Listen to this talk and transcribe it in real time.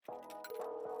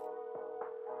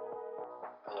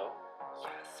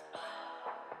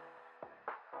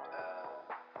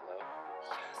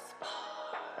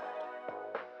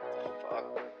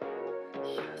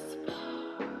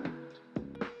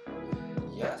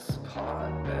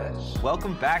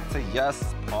Welcome back to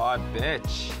Yes Pod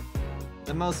Bitch.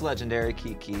 The most legendary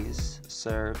kikis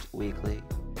served weekly.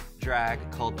 Drag,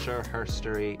 culture,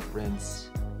 herstory, rinse,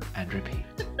 and repeat.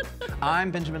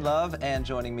 I'm Benjamin Love, and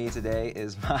joining me today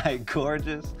is my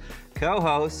gorgeous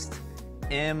co-host,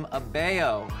 Im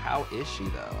Abeo. How is she,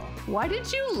 though? Why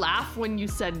did you laugh when you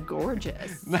said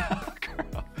gorgeous? No,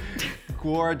 girl.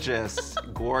 Gorgeous,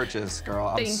 gorgeous, girl.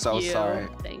 I'm so sorry.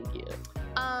 Thank you.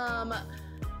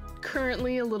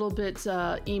 Currently a little bit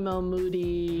emo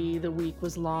moody. The week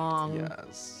was long.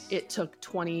 Yes. It took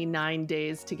 29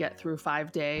 days to get through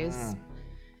 5 days.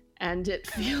 And it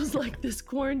feels like this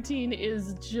quarantine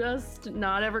is just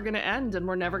not ever going to end, and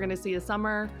we're never going to see a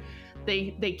summer.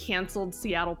 They canceled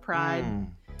Seattle Pride.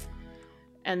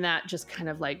 And that just kind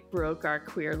of like broke our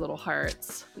queer little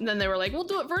hearts. And then they were like, we'll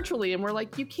do it virtually. And we're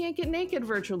like, you can't get naked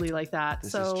virtually like that.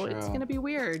 This so is it's true. going to be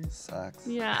weird. Sucks.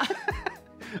 Yeah.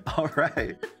 All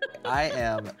right. I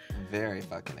am very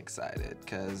fucking excited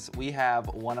because we have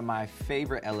one of my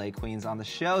favorite LA queens on the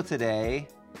show today,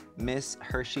 Miss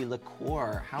Hershey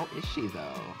LaCour. How is she,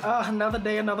 though? Another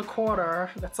day, another quarter.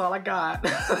 That's all I got.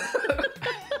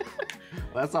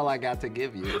 That's all I got to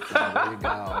give you. So there you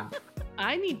go.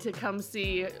 I need to come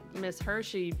see Miss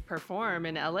Hershey perform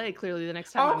in LA clearly the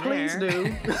next time I'm please there.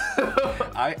 do.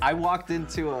 I walked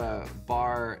into a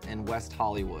bar in West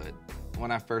Hollywood when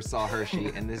I first saw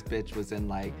Hershey, and this bitch was in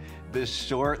like this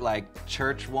short, like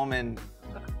church woman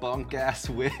bunk ass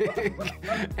wig,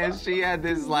 and she had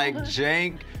this like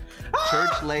jank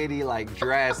church lady like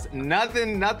dress.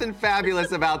 Nothing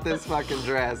fabulous about this fucking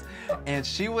dress. And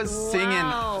she was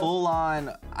singing full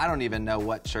on, I don't even know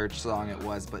what church song it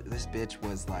was, but this bitch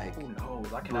was like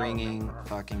bringing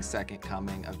fucking second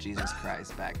coming of Jesus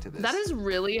Christ back to this. That is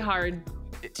really hard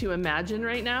to imagine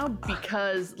right now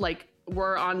because like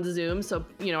we're on Zoom, so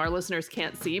you know our listeners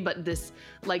can't see, but this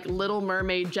like Little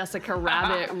Mermaid Jessica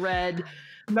Rabbit red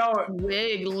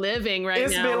wig living right now.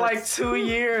 It's been like 2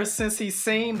 years since he's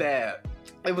seen that.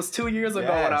 It was 2 years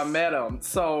ago when I met him.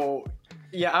 So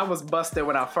yeah, I was busted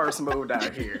when I first moved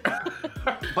out here.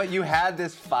 But you had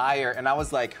this fire, and I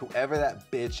was like, whoever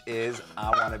that bitch is, I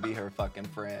want to be her fucking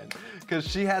friend. Because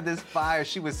she had this fire.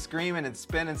 She was screaming and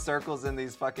spinning circles in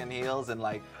these fucking heels, and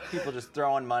like people just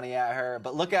throwing money at her.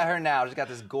 But look at her now. She's got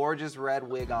this gorgeous red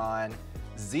wig on.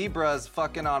 Zebras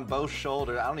fucking on both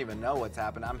shoulders. I don't even know what's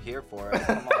happened. I'm here for it.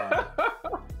 Come on.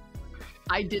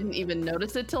 I didn't even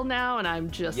notice it till now, and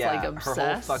I'm just like obsessed.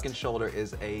 Her whole fucking shoulder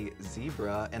is a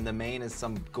zebra, and the mane is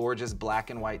some gorgeous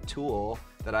black and white tulle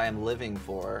that I am living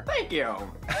for. Thank you.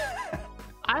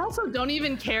 I also don't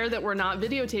even care that we're not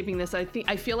videotaping this. I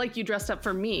feel like you dressed up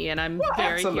for me, and I'm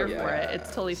very absolutely. here for it. It's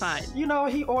totally fine. You know,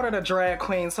 he ordered a drag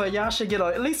queen, so y'all should get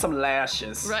at least some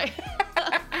lashes. Right.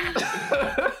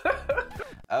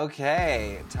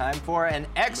 Okay, time for an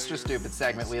extra stupid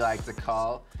segment we like to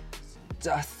call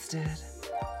Dusted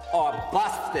or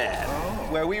Busted,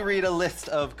 where we read a list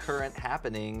of current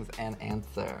happenings and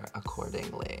answer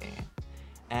accordingly.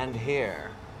 And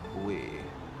here we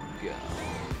go.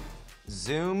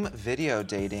 Zoom video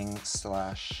dating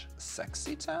 /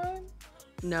 sexy time?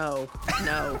 No,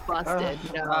 busted.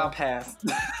 I'll No. pass.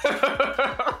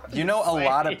 You know, a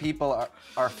lot of people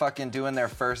are fucking doing their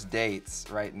first dates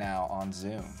right now on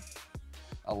Zoom.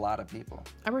 A lot of people.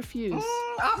 I refuse.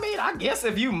 I mean, I guess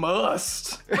if you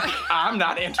must, I'm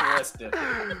not interested.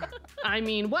 I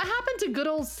mean, what happened to good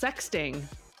old sexting?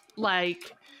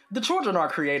 Like, The children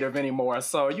aren't creative anymore,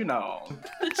 so you know.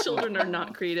 the children are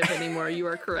not creative anymore. You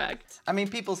are correct. I mean,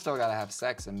 people still gotta have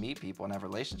sex and meet people and have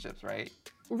relationships, right?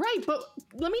 Right, but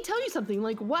let me tell you something.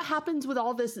 Like, what happens with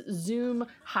all this Zoom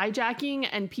hijacking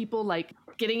and people like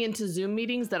getting into Zoom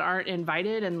meetings that aren't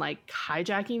invited and like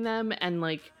hijacking them and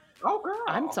like, Oh, girl.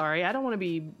 I'm sorry, I don't want to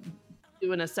be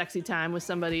doing a sexy time with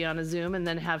somebody on a Zoom and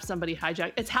then have somebody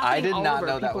hijack. It's happening I did all not over.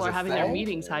 know that People was are a having thing. their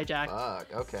meetings hijacked. Fuck,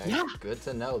 okay. Yeah. Good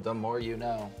to know. The more you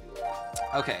know.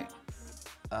 Okay.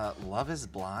 Love is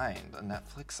Blind, a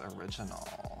Netflix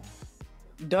original.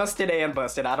 Dusted and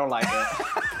busted. I don't like it.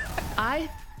 I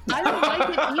don't like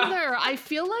it either. I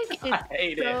feel like it's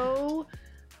hate it. so.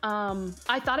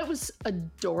 I thought it was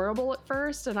adorable at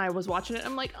first, and I was watching it.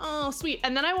 I'm like, oh, sweet.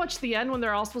 And then I watched the end when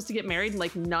they're all supposed to get married, and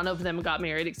like none of them got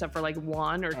married except for like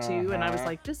one or two. And I was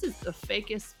like, this is the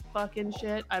fakest fucking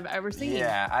shit I've ever seen.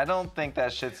 Yeah, I don't think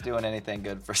that shit's doing anything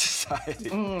good for society.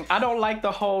 I don't like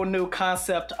the whole new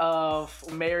concept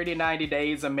of married in 90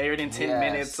 days and married in 10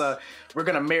 minutes. We're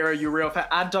gonna marry you real fast.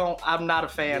 I'm not a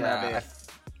fan of it.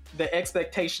 the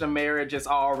expectation of marriage is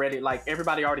already like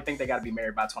everybody already think they got to be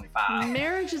married by 25.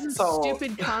 Marriage is a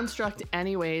stupid construct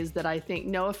anyways that I think,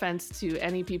 no offense to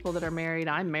any people that are married,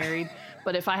 I'm married,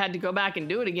 but if I had to go back and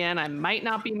do it again, I might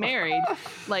not be married.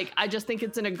 Like, I just think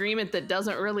it's an agreement that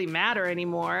doesn't really matter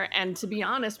anymore. And to be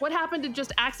honest, what happened to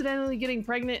just accidentally getting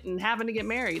pregnant and having to get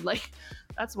married? Like,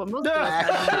 that's what most of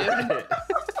us had to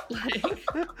do.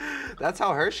 Like, that's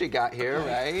how Hershey got here,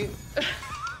 right?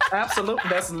 Absolutely.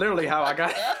 That's literally how I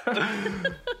got.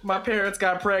 My parents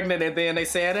got pregnant, and then they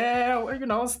said, well, you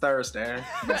know, it's Thursday.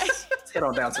 Let's head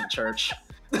on down to the church.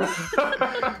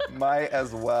 Might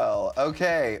as well.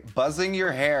 Okay, buzzing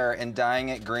your hair and dyeing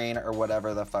it green or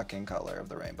whatever the fucking color of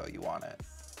the rainbow you want it.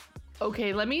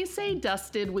 Okay, let me say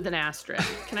dusted with an asterisk.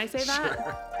 Can I say that?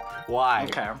 Sure. Why?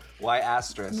 Okay. Why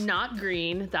asterisk? Not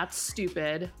green. That's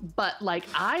stupid. But, like,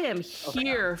 I am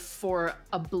here for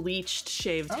a bleached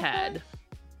shaved head.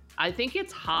 I think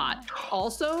it's hot.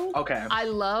 Also, I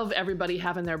love everybody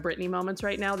having their Britney moments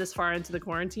right now this far into the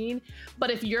quarantine. But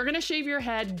if you're going to shave your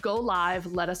head, go live.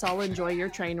 Let us all enjoy your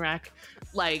train wreck.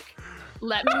 Like,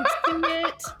 let me see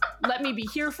it. Let me be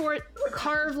here for it.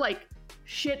 Carve, like,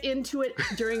 shit into it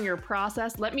during your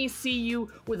process. Let me see you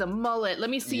with a mullet. Let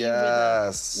me see you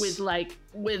with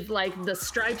the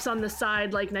stripes on the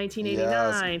side like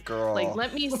 1989. Yes, girl. Like,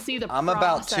 let me see the I'm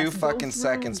process. about 2 fucking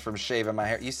seconds from shaving my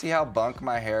hair. You see how bunk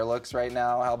my hair looks right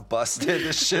now? How busted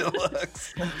this shit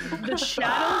looks? The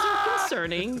shadows are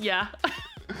concerning, yeah.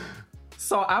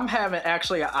 So I'm having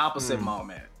actually an opposite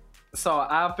moment. So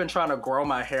I've been trying to grow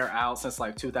my hair out since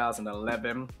like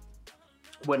 2011.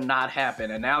 Would not happen.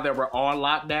 And now that we're on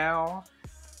lockdown,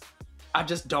 I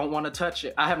just don't want to touch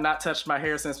it. I have not touched my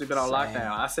hair since we've been on lockdown.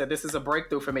 I said, this is a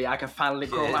breakthrough for me. I can finally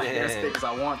grow my hair as thick as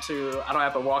I want to. I don't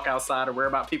have to walk outside or worry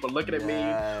about people looking at me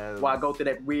while I go through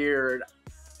that weird...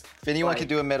 If anyone could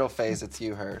do a middle phase, it's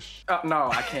you, Hirsch.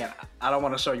 No, I can't. I don't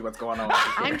want to show you what's going on.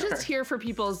 I'm just here for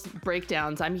people's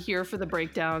breakdowns. I'm here for the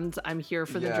breakdowns. I'm here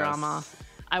for the drama.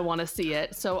 I want to see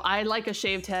it. So I like a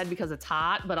shaved head because it's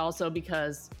hot, but also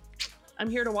because... I'm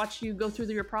here to watch you go through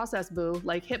your process, boo.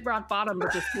 Like, hit rock bottom,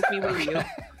 but just take me with you.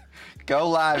 Go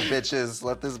live, bitches.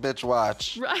 Let this bitch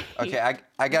watch. Right. Okay,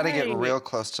 I gotta get real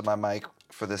close to my mic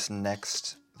for this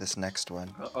next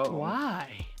one. Uh-oh.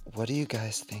 Why? What do you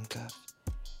guys think of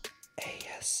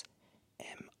ASMR?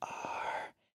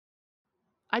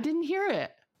 I didn't hear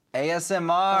it.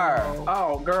 ASMR.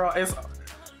 Oh, girl,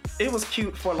 it was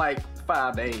cute for like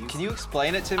 5 days. Can you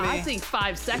explain it to me? I think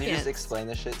 5 seconds. Can you just explain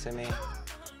this shit to me?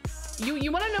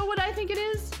 You want to know what I think it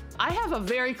is? I have a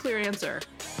very clear answer.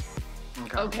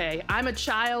 Okay, I'm a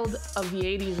child of the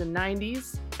 80s and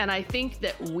 90s, and I think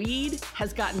that weed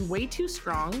has gotten way too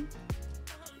strong.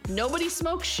 Nobody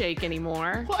smokes shake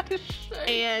anymore. What is shake?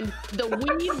 And the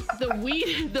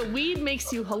weed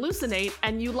makes you hallucinate,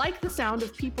 and you like the sound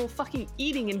of people fucking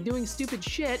eating and doing stupid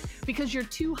shit because you're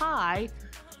too high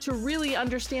to really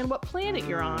understand what planet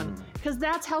you're on, because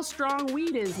that's how strong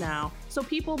weed is now. So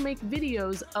people make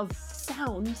videos of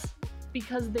sounds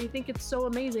because they think it's so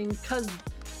amazing, because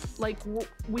like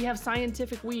we have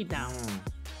scientific weed now.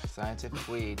 Scientific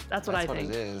weed. That's what I think.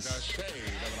 It is.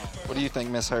 What do you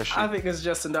think, Miss Hershey? I think it's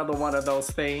just another one of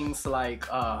those things like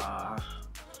the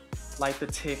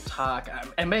TikTok,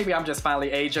 and maybe I'm just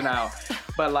finally aging out,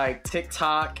 but like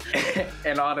TikTok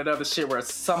and all that other shit where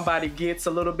somebody gets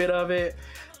a little bit of it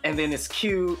and then it's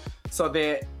cute, so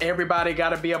that everybody got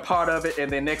to be a part of it,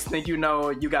 and then next thing you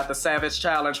know, you got the Savage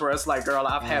Challenge where it's like, girl,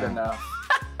 I've had enough.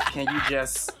 Can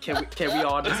we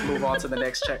all just move on to the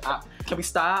next check? Can we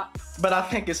stop? But I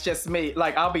think it's just me.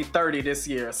 Like, I'll be 30 this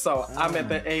year, so I'm at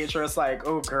the age where it's like,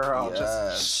 oh, girl,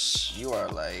 just shh. You are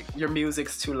like... Your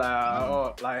music's too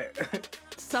loud. Like...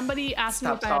 Somebody asked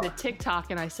me if I had a TikTok,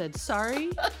 and I said,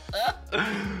 sorry?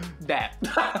 That.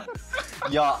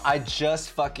 Y'all, I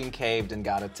just fucking caved and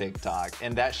got a TikTok,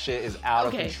 and that shit is out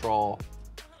of control.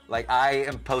 Like, I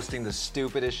am posting the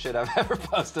stupidest shit I've ever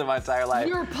posted in my entire life.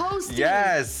 You're posting?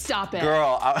 Yes. Stop it.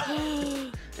 Girl,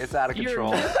 it's out of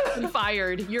control. You're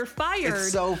fired. You're fired.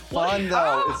 It's so fun,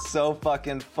 though. It's so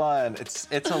fucking fun. It's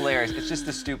hilarious. It's just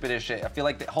the stupidest shit. I feel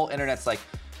like the whole internet's, like,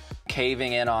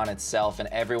 caving in on itself, and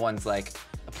everyone's, like,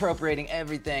 appropriating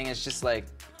everything. It's just like,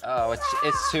 oh,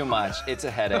 it's too much. It's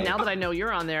a headache. Now that I know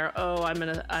you're on there, I'm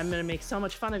gonna make so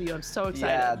much fun of you. I'm so excited.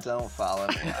 Yeah, don't follow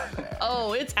me on there.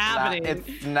 Oh, it's happening.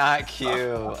 It's not cute.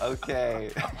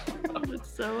 Okay.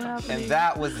 It's so happening. And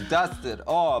that was Dusted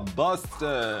or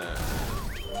Busted.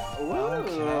 Ooh.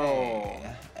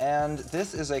 Okay. And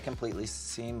this is a completely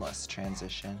seamless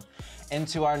transition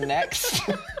into our next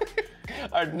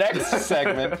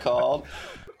segment called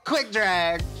Quick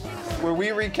Drag. where we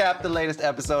recap the latest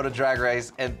episode of Drag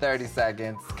Race in 30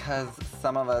 seconds, because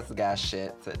some of us got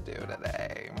shit to do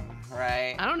today,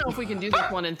 right? I don't know if we can do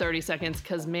this one in 30 seconds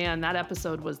because, man, that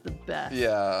episode was the best.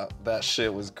 Yeah, that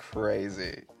shit was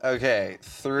crazy. Okay,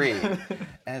 3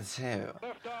 and 2.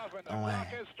 Away.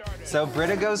 So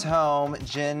Britta goes home.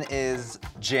 Jan is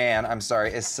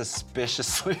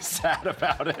suspiciously sad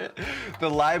about it. The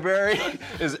library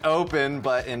is open,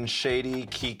 but in shady,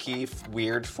 kiki,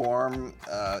 weird form.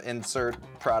 Insert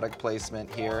product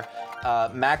placement here.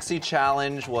 Maxi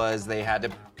challenge was they had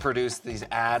to produce these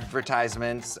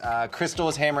advertisements. Crystal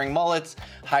was hammering mullets.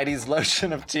 Heidi's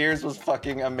lotion of tears was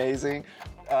fucking amazing.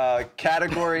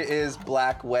 Category is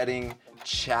Black Wedding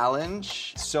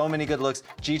Challenge. So many good looks.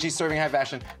 Gigi serving high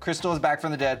fashion. Crystal is back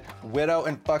from the dead. Widow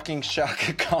and fucking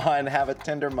Shaka Khan have a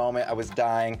tender moment. I was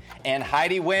dying. And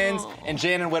Heidi wins. And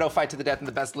Jan and Widow fight to the death in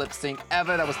the best lip sync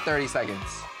ever. That was 30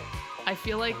 seconds. I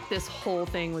feel like this whole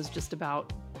thing was just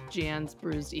about Jan's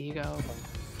bruised ego.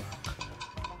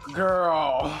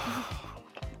 Girl.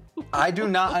 I do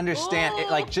not understand.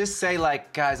 Just say,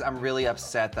 guys, I'm really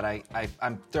upset that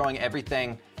I'm throwing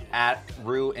everything at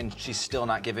Rue and she's still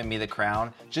not giving me the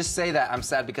crown. Just say that I'm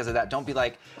sad because of that. Don't be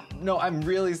like, no, I'm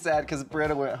really sad because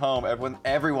Britta went home.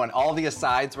 Everyone, all the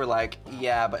asides were like,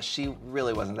 yeah, but she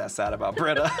really wasn't that sad about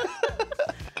Britta.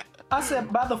 I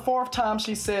said, by the 4th time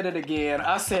she said it again,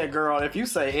 I said, girl, if you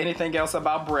say anything else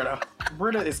about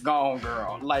Britta is gone,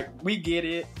 girl. Like, we get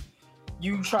it.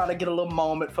 You try to get a little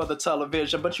moment for the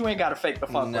television, but you ain't got to fake the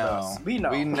fun with us. We know.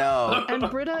 We know. And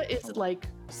Britta is like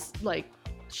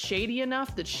shady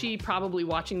enough that she probably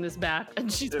watching this back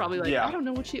and she's probably like, I don't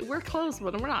know we're close,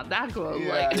 but we're not that close.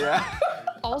 Yeah.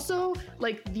 Also,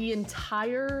 the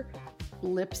entire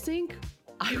lip sync,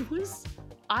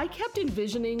 I kept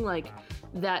envisioning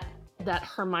that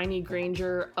Hermione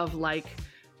Granger of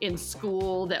in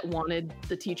school that wanted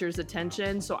the teacher's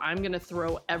attention, so I'm gonna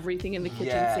throw everything in the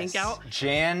kitchen sink out.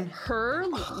 Jan. Her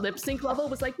lip sync level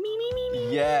was like me,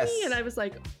 yes. me, and I was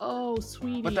like, oh,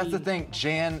 sweetie. But that's the thing,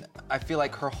 Jan, I feel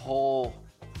like her whole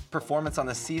performance on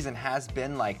the season has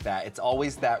been like that. It's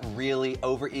always that really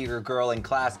overeager girl in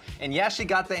class. And yeah, she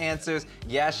got the answers.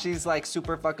 Yeah, she's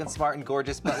super fucking smart and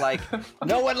gorgeous, but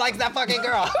no one likes that fucking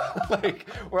girl.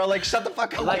 We're all shut the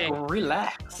fuck up.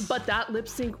 Relax. But that lip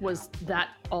sync was that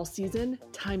all season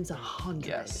times 100.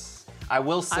 Yes. I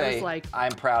will say,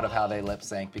 I'm proud of how they lip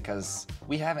sync because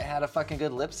we haven't had a fucking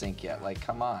good lip sync yet.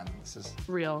 Come on. This is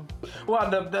real. Well,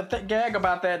 the gag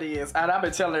about that is, and I've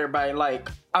been telling everybody,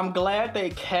 I'm glad they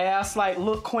cast,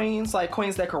 look queens,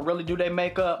 queens that can really do their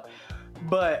makeup.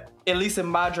 But at least in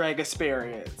my drag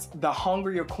experience, the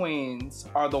hungrier queens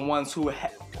are the ones who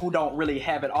don't really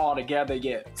have it all together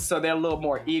yet. So they're a little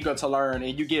more eager to learn,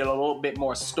 and you get a little bit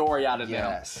more story out of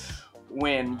them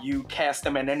when you cast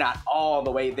them and they're not all the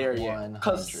way there yet.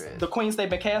 Because the queens they've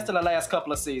been casting the last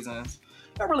couple of seasons,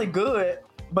 they're really good,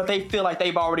 but they feel like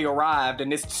they've already arrived,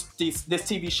 and this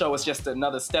TV show is just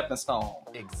another stepping stone.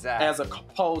 Exactly. As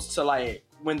opposed to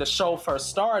when the show first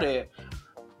started,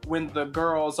 when the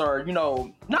girls are,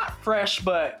 not fresh,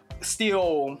 but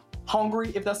still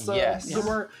hungry, if that's a good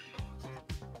word.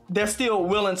 They're still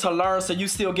willing to learn, so you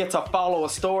still get to follow a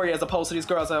story, as opposed to these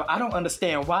girls. I don't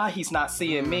understand why he's not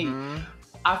seeing me.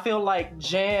 I feel like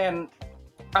Jan,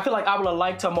 I would have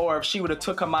liked her more if she would have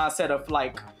took her mindset of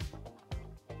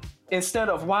instead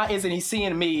of why isn't he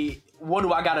seeing me, what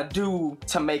do I gotta do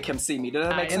to make him see me? Does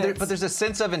that make sense? But there's a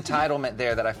sense of entitlement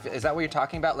there that is that what you're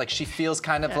talking about? She feels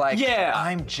kind of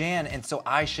I'm Jan, and so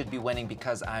I should be winning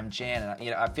because I'm Jan.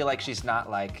 And I feel like she's not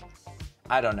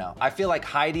I don't know. I feel like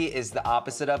Heidi is the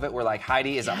opposite of it, where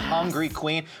Heidi is a hungry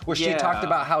queen, where she talked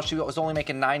about how she was only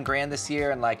making $9 grand this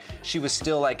year, and she was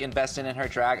still investing in her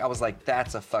drag. I was like,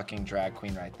 that's a fucking drag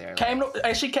queen right there.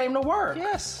 And she came to work.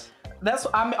 Yes.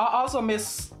 I also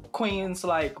miss queens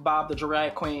like Bob the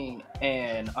Drag Queen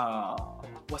and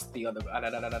what's the other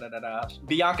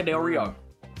Bianca Del Rio.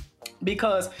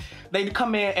 Because they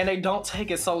come in and they don't take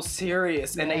it so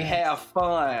serious and they have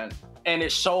fun. And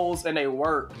it shows in their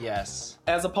work. Yes.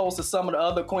 As opposed to some of the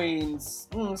other queens,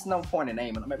 there's no point in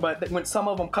naming them. But when some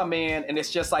of them come in and it's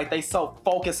just they so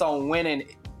focused on winning,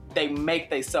 they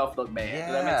make themselves look bad. Yeah.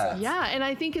 Does that make sense? Yeah, and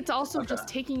I think it's also just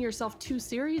taking yourself too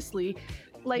seriously.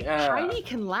 Heidi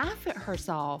can laugh at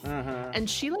herself, and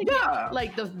she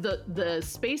the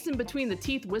space in between the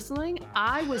teeth whistling.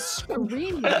 I was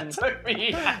screaming. That took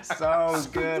me so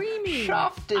good. Screaming.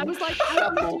 Shuffle. I was like,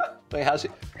 shuffle. Wait, how's she?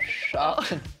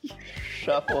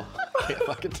 Shuffle. Can't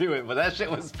fucking do it, but that shit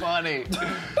was funny.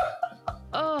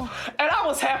 Oh. And I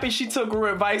was happy she took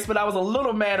Rue advice, but I was a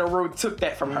little mad at Rue took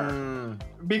that from her.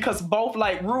 Because both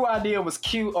Rue idea was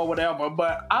cute or whatever,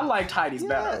 but I liked Heidi's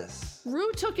better.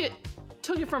 Rue took it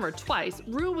from her twice.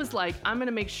 Rue was like, I'm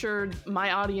gonna make sure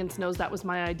my audience knows that was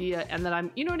my idea and that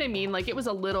I'm, you know what I mean? Like, it was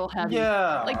a little heavy.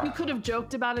 Yeah. Like, you could have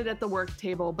joked about it at the work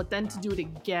table, but then to do it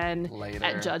again Later.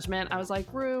 at Judgment, I was like,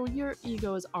 Rue, your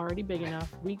ego is already big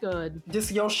enough. We good. This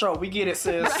is your show. We get it,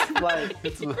 sis. Like,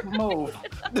 move.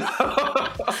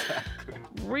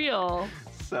 Real.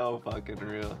 So fucking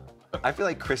real. I feel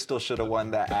like Crystal should have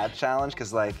won that ad challenge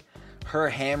because like her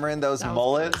hammering those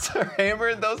mullets,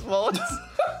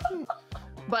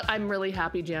 But I'm really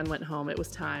happy Jan went home. It was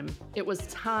time. It was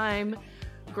time.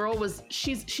 Girl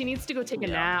she needs to go take a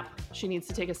nap. She needs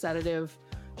to take a sedative.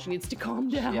 She needs to calm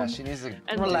down. Yeah, she needs to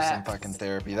and do relax. some fucking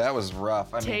therapy. That was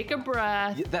rough. Take a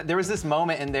breath. There was this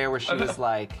moment in there where she was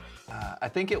like, I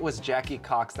think it was Jackie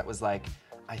Cox that was like,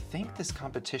 I think this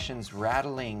competition's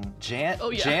rattling Jan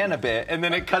a bit. And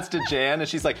then it cuts to Jan and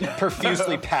she's like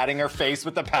profusely patting her face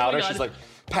with the powder. God. She's like,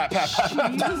 pat.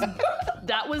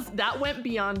 That went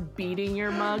beyond beating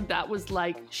your mug. That was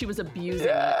like, she was abusing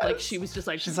it. Like, she was just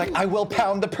like, she's like, I will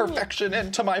pound the perfection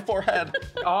into my forehead.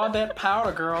 All that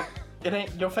powder, girl.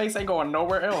 Your face ain't going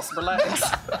nowhere else. Relax.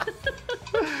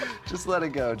 Just let it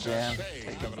go, Jan.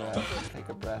 Take a breath. Take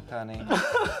a breath, honey.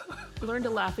 Learn to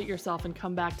laugh at yourself and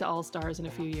come back to All Stars in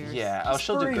a few years. Yeah. Oh,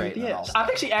 she'll do great. Yeah. I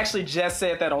think she actually just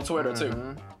said that on Twitter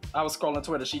too. I was scrolling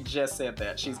Twitter. She just said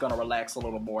that she's gonna relax a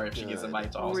little more if she gets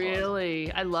invited to All Stars.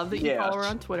 Really? I love that you follow her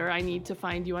on Twitter. I need to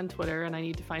find you on Twitter, and I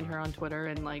need to find her on Twitter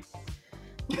and like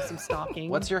do some stalking.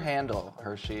 What's your handle,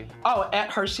 Hershey? Oh, at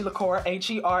Hershey Liqueur,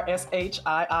 HERSHII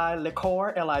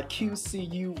Liqueur,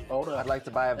 LIQCU. Hold up. I'd like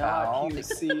to buy a vowel.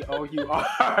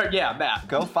 LIQCOUR. Yeah, that.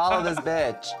 Go follow this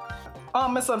bitch.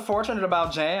 It's unfortunate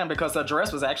about Jan because her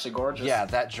dress was actually gorgeous. Yeah,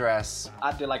 that dress.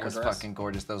 I did like her was dress. Fucking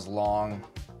gorgeous. Those long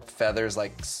feathers,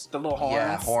 like the little horns.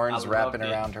 Yeah, horns wrapping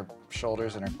around her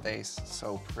shoulders and her face.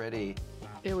 So pretty.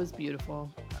 It was beautiful.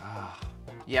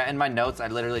 Yeah, in my notes, I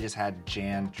literally just had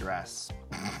Jan dress.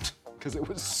 Because it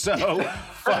was so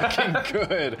fucking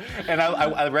good. And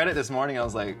I read it this morning, I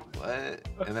was like, what?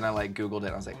 And then I like Googled it,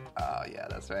 and I was like, oh yeah,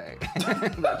 that's right.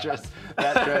 that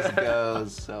dress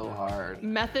goes so hard.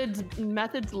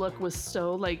 Method's look was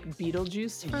so like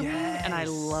Beetlejuice for me, and I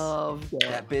loved it.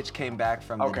 That bitch came back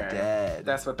from the dead.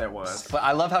 That's what that was. But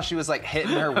I love how she was like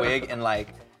hitting her wig and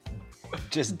like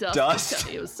just dust.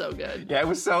 It was so good. Yeah, it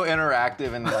was so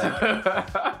interactive and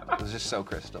like it was just so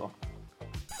Crystal.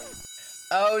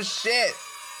 Oh shit!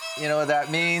 You know what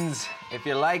that means? If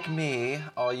you're like me,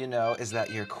 all you know is that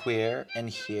you're queer and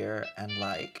here and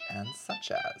like and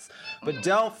such as. But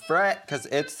don't fret, cause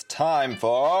it's time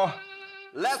for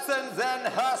Lessons in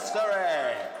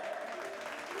History!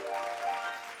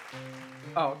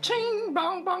 Oh, ching,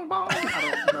 bong, bong, bong.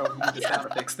 I don't know if you did the sound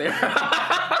effects there.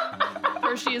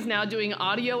 Hershey is now doing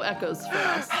audio echoes for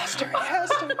us. History.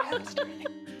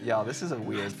 Y'all, this is a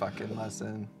weird fucking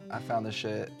lesson. I found this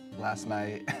shit last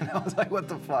night and I was like, what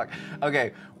the fuck?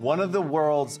 Okay, one of the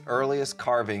world's earliest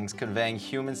carvings conveying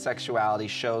human sexuality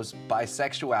shows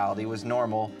bisexuality was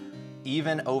normal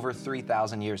even over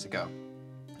 3,000 years ago.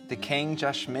 The King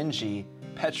Jashminji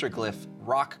petroglyph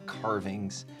rock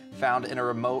carvings found in a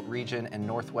remote region in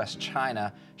northwest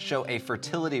China show a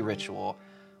fertility ritual.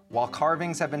 While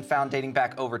carvings have been found dating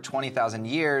back over 20,000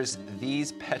 years,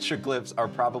 these petroglyphs are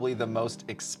probably the most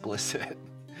explicit.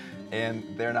 And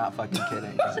they're not fucking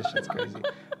kidding. This shit's crazy.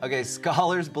 Okay,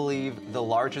 scholars believe the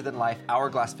larger-than-life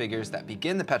hourglass figures that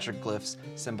begin the petroglyphs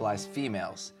symbolize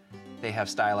females. They have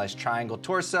stylized triangle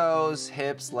torsos,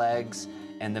 hips, legs,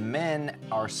 and the men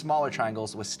are smaller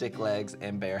triangles with stick legs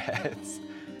and bare heads.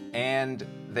 And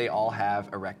they all have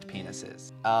erect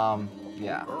penises.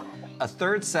 Yeah. A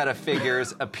third set of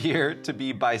figures appear to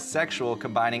be bisexual,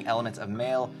 combining elements of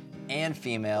male and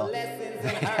female. They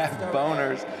have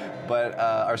boners, but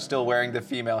are still wearing the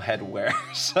female headwear.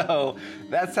 So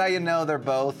that's how you know they're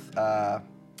both,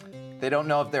 they don't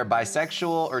know if they're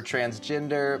bisexual or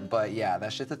transgender, but yeah,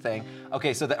 that shit's a thing.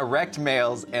 Okay, so the erect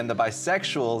males and the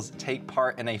bisexuals take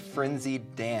part in a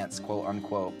frenzied dance, quote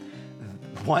unquote.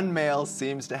 One male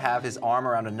seems to have his arm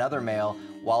around another male,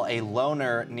 while a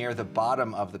loner near the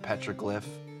bottom of the petroglyph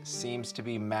seems to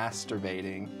be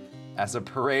masturbating as a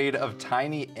parade of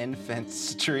tiny infants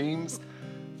streams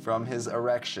from his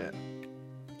erection.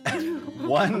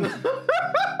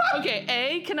 Okay,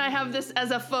 A, can I have this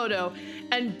as a photo?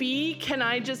 And B, can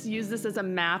I just use this as a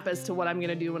map as to what I'm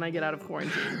gonna do when I get out of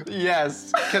quarantine?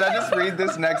 Yes. Can I just read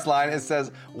this next line? It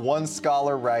says, one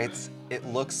scholar writes, it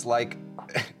looks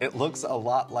a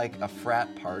lot like a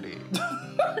frat party.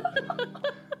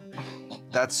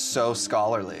 That's so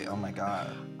scholarly. Oh my God.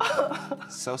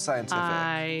 So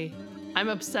scientific. I'm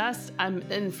obsessed.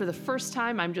 And for the first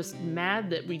time, I'm just mad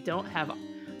that we don't have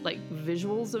like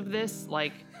visuals of this,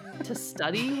 like to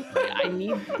study. I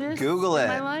need this Google in it.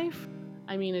 my life.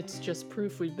 I mean, it's just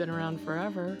proof we've been around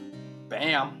forever.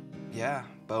 Bam. Yeah,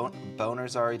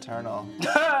 boners are eternal.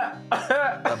 And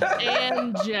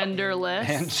genderless.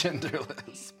 And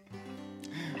genderless.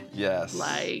 Yes.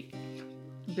 Like,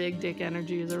 big dick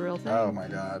energy is a real thing. Oh my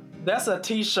God. That's a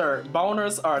t-shirt.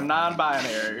 Boners are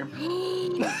non-binary. Can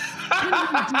we do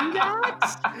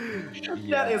that?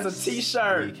 That is a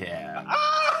t-shirt. We can.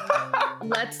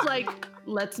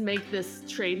 Let's make this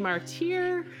trademarked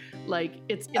here. Like,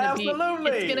 it's gonna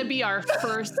Absolutely. be our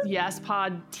first Yes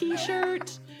Pod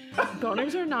t-shirt.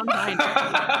 Boners are non-binary.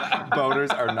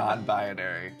 Boners are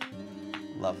non-binary.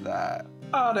 Love that.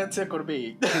 Oh, that tickled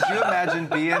me. Could you imagine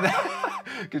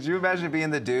being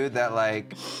the dude that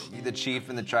like the chief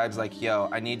in the tribe's like, yo,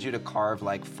 I need you to carve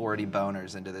like 40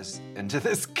 boners into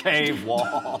this cave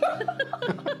wall.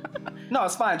 No,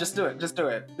 it's fine. Just do it. Just do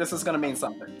it. This is gonna mean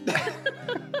something.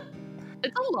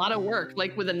 It's a lot of work,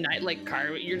 like with a night like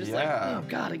car. You're just like, Yeah. oh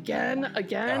God, again.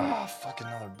 Oh, fuck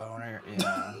another boner.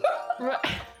 Yeah. Right.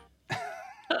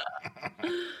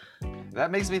 That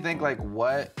makes me think like,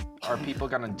 what are people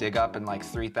gonna dig up in like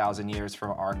 3,000 years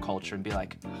from our culture and be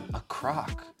like, a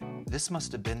croc? This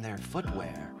must have been their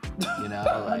footwear. You know?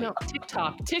 Oh Like, no,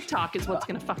 TikTok is what's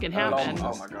gonna fucking happen.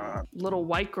 Oh my God. Little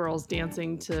white girls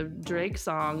dancing to Drake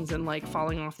songs and like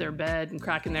falling off their bed and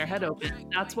cracking their head open.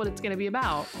 That's what it's gonna be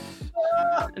about.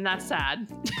 And that's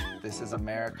sad. this is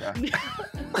America.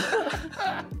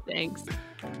 Thanks.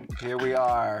 Here we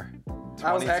are.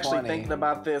 I was actually 2020. thinking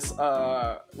about this.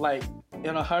 Like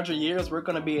in 100 years, we're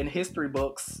gonna be in history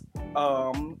books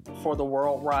for the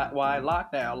worldwide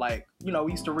lockdown. Like, you know,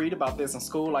 we used to read about this in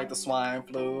school, like the swine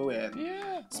flu and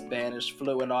Spanish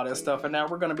flu and all that stuff. And now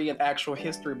we're gonna be in actual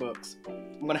history books.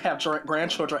 I'm gonna have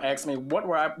grandchildren ask me, what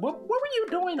were you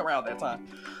doing around that time?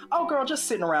 Oh, girl, just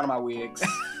sitting around in my wigs,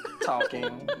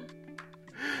 talking.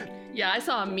 Yeah, I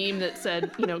saw a meme that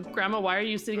said, you know, Grandma, why are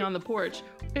you sitting on the porch?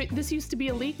 This used to be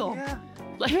illegal. Yeah.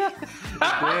 Like,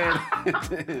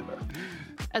 It did.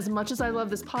 as much as I love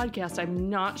this podcast, I'm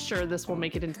not sure this will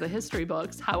make it into the history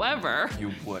books. However,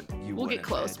 We'll get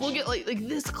close. We'll get like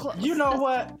this close. You know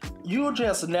what? You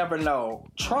just never know.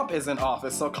 Trump is in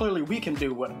office, so clearly we can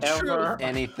do whatever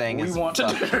anything we is want to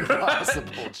fucking do.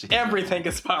 possible. Gee. Everything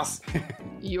is possible.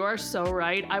 You are so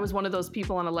right. I was one of those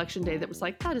people on election day that was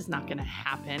like, that is not going to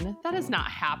happen. That is not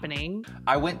happening.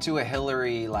 I went to a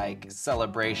Hillary like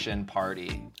celebration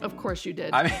party. Of course you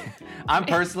did. I mean, I'm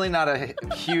personally not a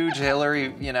huge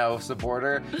Hillary,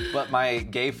 supporter, but my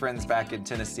gay friends back in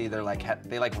Tennessee, they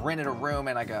rented a room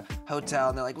in like a hotel,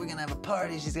 and they're like, we're gonna have a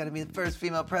party. She's gonna be the first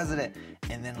female president,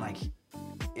 and then like,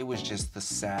 it was just the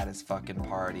saddest fucking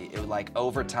party. It was like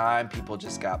over time, people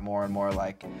just got more and more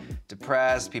like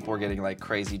depressed. People were getting like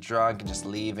crazy drunk and just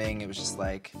leaving. It was just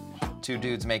like two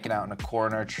dudes making out in a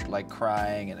corner, like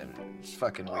crying, and it was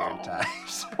fucking weird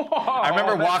times. I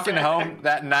remember walking home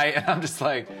that night, and I'm just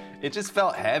like, it just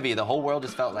felt heavy. The whole world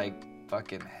just felt like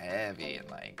fucking heavy and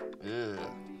like, ugh,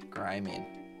 grimy.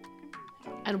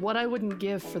 And what I wouldn't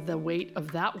give for the weight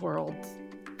of that world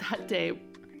that day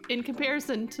in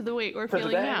comparison to the weight we're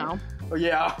feeling now.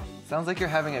 Yeah. Sounds like you're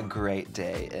having a great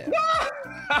day. Em.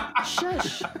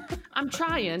 Shush. I'm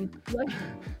trying. Like,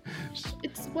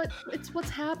 it's what's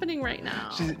happening right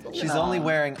now. She's only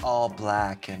wearing all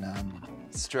black and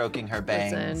stroking her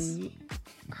bangs. Listen,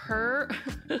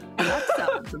 that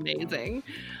sounds amazing.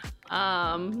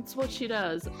 It's what she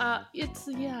does.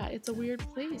 It's a weird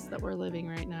place that we're living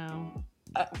right now.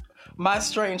 My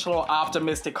strange little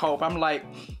optimistic hope. I'm like,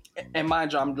 and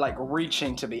mind you, I'm like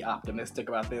reaching to be optimistic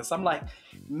about this. I'm like,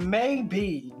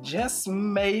 maybe, just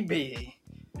maybe,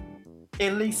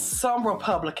 at least some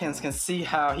Republicans can see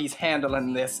how he's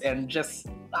handling this and just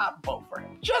not vote for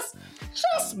him. Just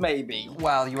maybe.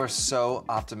 Wow, you are so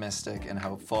optimistic and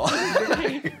hopeful.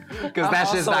 Because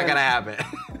that's just not gonna happen.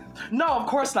 No, of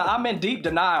course not. I'm in deep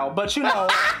denial, but you know,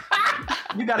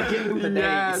 you gotta get through the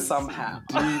days somehow.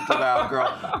 Deep denial,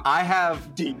 girl.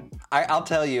 Deep. I'll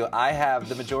tell you, I have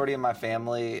the majority of my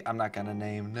family, I'm not gonna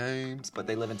name names, but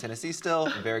they live in Tennessee still,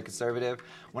 very conservative.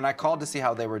 When I called to see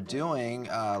how they were doing,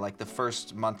 like the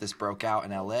first month this broke out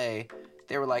in LA,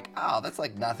 they were like, oh, that's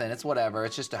like nothing, it's whatever,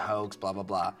 it's just a hoax, blah, blah,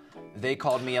 blah. They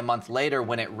called me a month later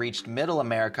when it reached middle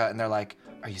America, and they're like,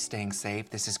 are you staying safe?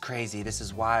 This is crazy, this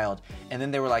is wild. And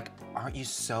then they were like, aren't you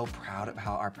so proud of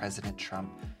how our President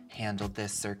Trump handled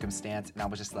this circumstance? And I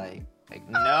was just like, Like,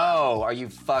 no, are you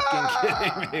fucking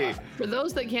kidding me? For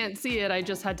those that can't see it, I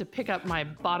just had to pick up my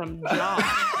bottom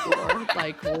jaw. Or,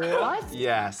 like, what?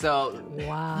 Yeah, so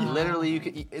Wow.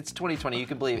 literally, it's 2020. You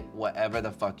can believe whatever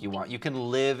the fuck you want. You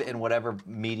can live in whatever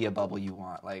media bubble you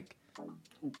want. Like,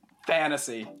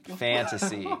 Fantasy.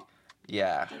 fantasy.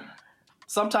 Yeah.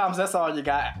 Sometimes that's all you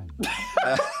got.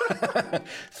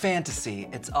 Fantasy,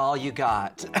 it's all you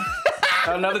got.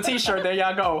 Another t-shirt, there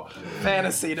y'all go.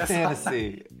 Fantasy, that's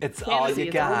Fantasy, it's all Fantasy you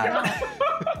is all we got.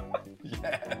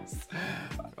 Yes.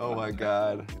 Oh my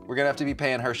God. We're gonna have to be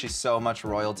paying Hershey so much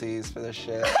royalties for this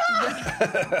shit.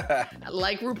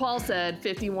 Like RuPaul said,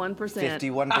 51%.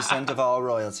 51% of all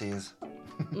royalties.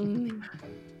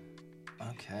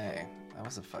 Okay. That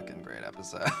was a fucking great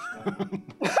episode.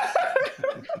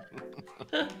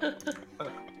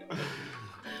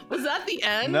 Was that the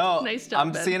end? No, Nice job,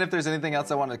 I'm Ben. seeing if there's anything else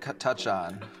I want to touch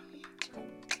on.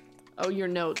 Oh, your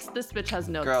notes. This bitch has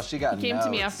notes. Girl, she got He came to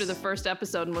me notes. after the first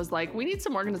episode and was like, we need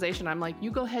some organization. I'm like, you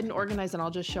go ahead and organize and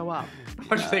I'll just show up.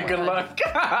 Good luck.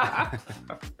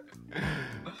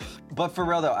 But for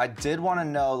real though, I did want to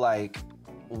know like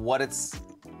what it's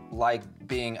like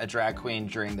being a drag queen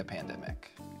during the pandemic.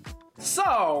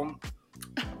 So,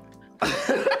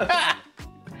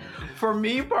 for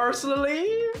me personally,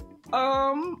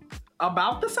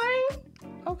 about the same.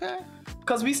 Okay.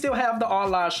 Because we still have the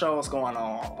online shows going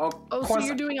on. Oh, so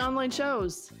you're doing online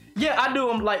shows. Yeah, I do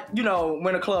them like,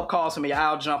 when a club calls for me,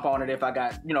 I'll jump on it if I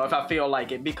got, if I feel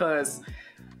like it. Because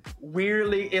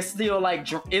weirdly, it's still like,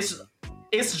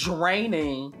 it's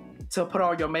draining to put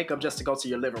on your makeup just to go to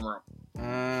your living room.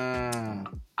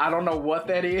 I don't know what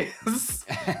that is.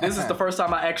 This is the first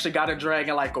time I actually got a drag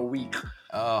in like a week.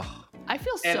 Oh. I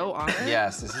feel so honored.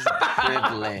 Yes, this is a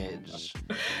privilege.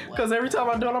 Because every time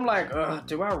I do it, I'm like,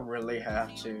 do I really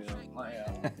have to? Like,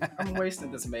 I'm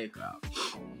wasting this makeup.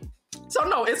 So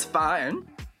no, it's fine.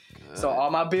 Good. So all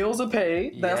my bills are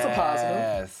paid. That's a positive.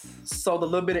 Yes. So the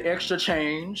little bit of extra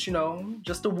change,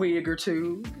 just a wig or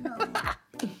two.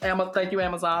 Thank you,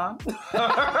 Amazon.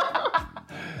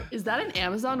 Is that an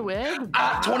Amazon wig?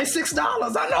 $26.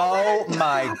 I know. Oh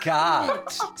my God.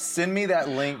 Send me that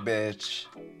link, bitch.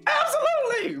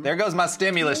 Absolutely. There goes my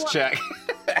stimulus check.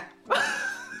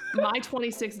 My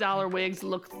 $26 wigs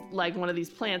look like one of these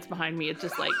plants behind me. It's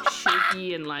just like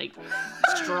shaky and like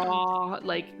straw.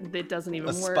 Like it doesn't even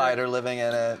A work. spider living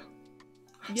in it.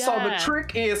 Yeah. So the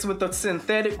trick is with the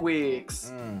synthetic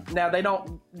wigs. Now they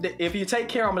don't. If you take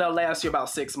care of them, they'll last you about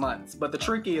 6 months. But the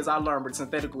trick is, I learned with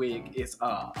synthetic wig is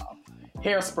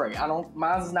hairspray.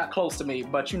 Mine's is not close to me,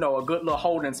 but a good little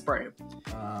holding spray.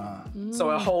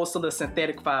 So it holds to the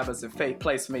synthetic fibers in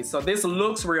place for me. So this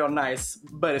looks real nice,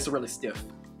 but it's really stiff.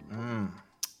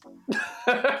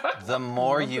 The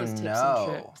more you Those tips and know.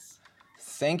 tricks.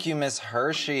 Thank you, Miss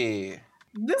Hershey.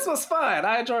 This was fun.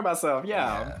 I enjoyed myself.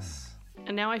 Yeah. Yes.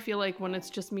 And now I feel like when it's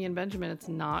just me and Benjamin, it's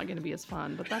not going to be as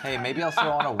fun. But that's Hey, maybe I'll throw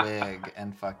on a wig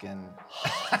and fucking.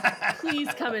 please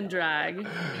come and drag.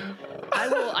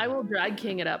 I will drag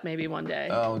king it up maybe one day.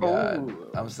 Oh God, Ooh.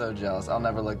 I'm so jealous. I'll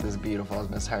never look this beautiful as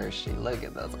Miss Hershey. Look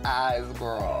at those eyes,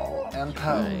 girl. And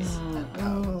pose, and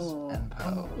pose, and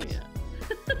pose.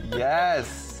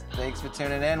 Yes. Thanks for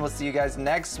tuning in. We'll see you guys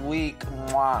next week.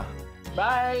 Mwah.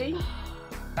 Bye.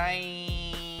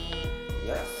 Bye.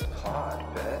 Yes, pod,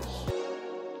 bitch.